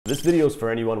This video is for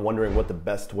anyone wondering what the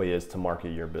best way is to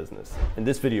market your business. In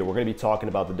this video, we're going to be talking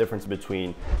about the difference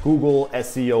between Google,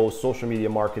 SEO, social media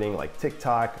marketing like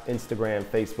TikTok, Instagram,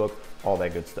 Facebook, all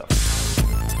that good stuff.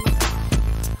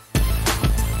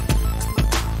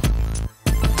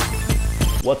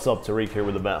 What's up, Tariq here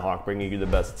with Event Hawk, bringing you the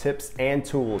best tips and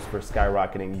tools for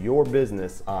skyrocketing your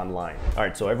business online. All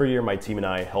right, so every year my team and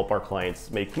I help our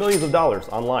clients make millions of dollars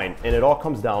online, and it all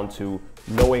comes down to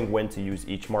knowing when to use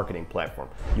each marketing platform.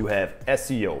 You have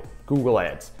SEO, Google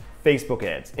ads, Facebook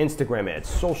ads, Instagram ads,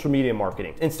 social media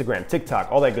marketing, Instagram,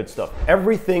 TikTok, all that good stuff.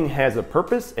 Everything has a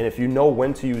purpose, and if you know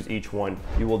when to use each one,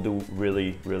 you will do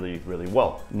really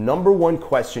well. Number one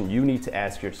question you need to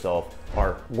ask yourself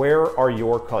are, where are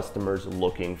your customers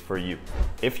looking for you?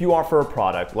 If you offer a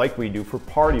product like we do for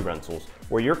party rentals,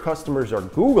 where your customers are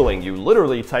Googling you,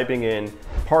 literally typing in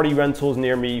party rentals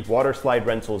near me, water slide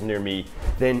rentals near me,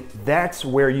 then that's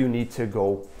where you need to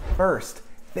go first.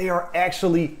 They are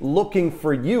actually looking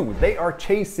for you. They are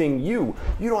chasing you.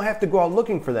 You don't have to go out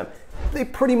looking for them. They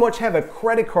pretty much have a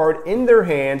credit card in their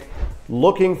hand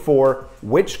looking for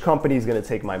which company is going to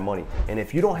take my money. And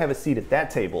if you don't have a seat at that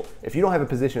table, if you don't have a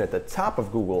position at the top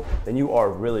of Google, then you are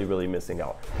really missing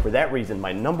out. For that reason,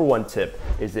 my number one tip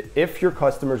is that if your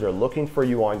customers are looking for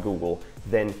you on Google,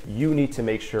 then you need to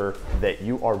make sure that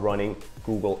you are running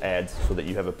Google ads so that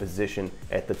you have a position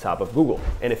at the top of Google.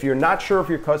 And if you're not sure if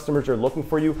your customers are looking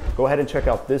for you, go ahead and check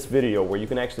out this video where you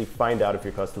can actually find out if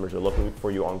your customers are looking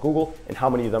for you on Google and how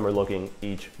many of them are looking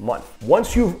each month.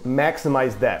 Once you've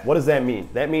maximized that, what does that mean?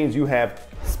 That means you have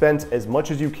spent as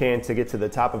much as you can to get to the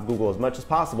top of Google as much as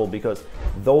possible, because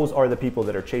those are the people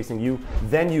that are chasing you.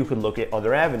 Then you could look at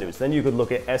other avenues. Then you could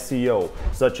look at SEO,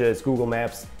 such as Google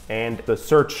Maps and the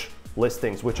search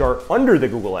listings, which are under the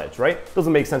Google ads, right?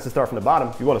 Doesn't make sense to start from the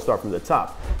bottom. You want to start from the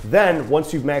top. Then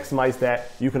once you've maximized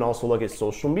that, you can also look at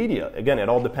social media. Again, it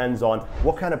all depends on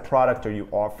what kind of product are you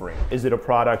offering. Is it a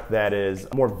product that is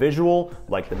more visual,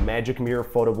 like the magic mirror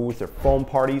photo booth or foam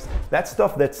parties? That's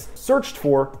stuff that's searched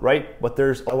for, right? But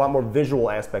there's a lot more visual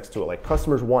aspects to it. Like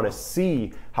customers want to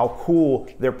see how cool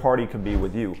their party could be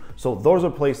with you. So those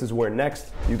are places where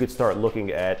next you could start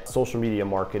looking at social media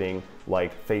marketing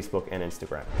like Facebook and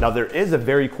Instagram. Now, there is a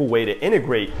very cool way to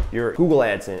integrate your Google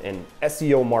ads and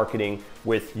SEO marketing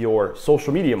with your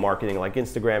social media marketing like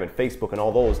Instagram and Facebook and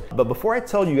all those. But before I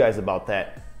tell you guys about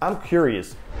that, I'm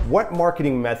curious, what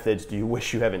marketing methods do you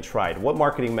wish you haven't tried? What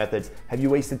marketing methods have you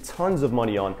wasted tons of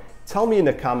money on? Tell me in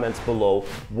the comments below,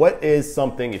 what is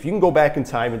something, if you can go back in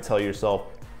time and tell yourself,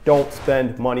 don't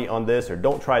spend money on this or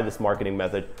don't try this marketing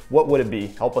method, what would it be?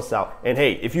 Help us out. And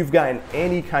hey, if you've gotten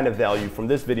any kind of value from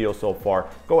this video so far,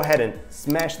 go ahead and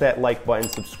smash that like button,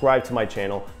 subscribe to my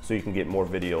channel so you can get more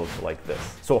videos like this.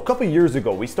 So a couple years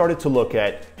ago, we started to look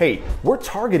at, hey, we're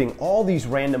targeting all these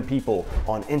random people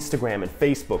on Instagram and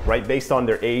Facebook, right? Based on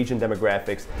their age and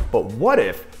demographics. But what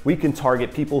if we can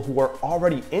target people who are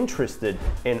already interested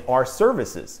in our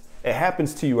services? It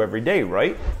happens to you every day,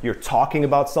 right? You're talking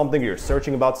about something, you're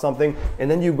searching about something, and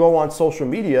then you go on social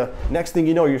media. Next thing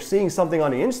you know, you're seeing something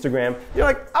on the Instagram. You're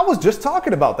like, I was just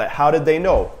talking about that. How did they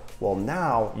know? Well,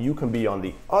 now you can be on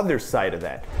the other side of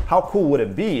that. How cool would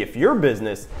it be if your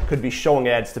business could be showing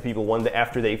ads to people one day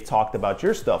after they've talked about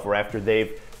your stuff or after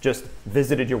they've just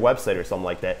visited your website or something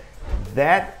like that?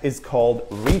 That is called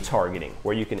retargeting,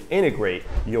 where you can integrate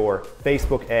your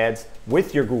Facebook ads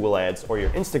with your Google ads or your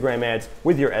Instagram ads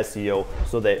with your SEO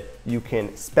so that you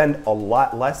can spend a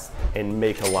lot less and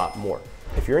make a lot more.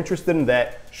 If you're interested in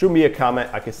that, shoot me a comment.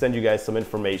 I can send you guys some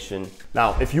information.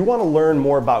 Now, if you want to learn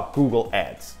more about Google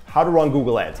ads, how to run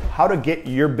Google ads, how to get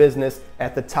your business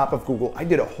at the top of Google, I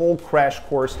did a whole crash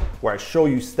course where I show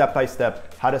you step by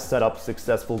step how to set up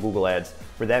successful Google ads.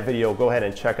 For that video, go ahead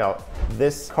and check out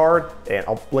this card and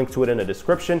I'll link to it in the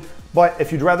description. But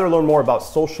if you'd rather learn more about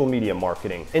social media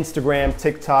marketing, Instagram,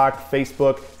 TikTok,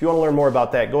 Facebook, if you want to learn more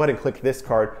about that, go ahead and click this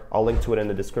card. I'll link to it in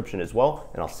the description as well.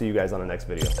 And I'll see you guys on the next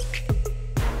video.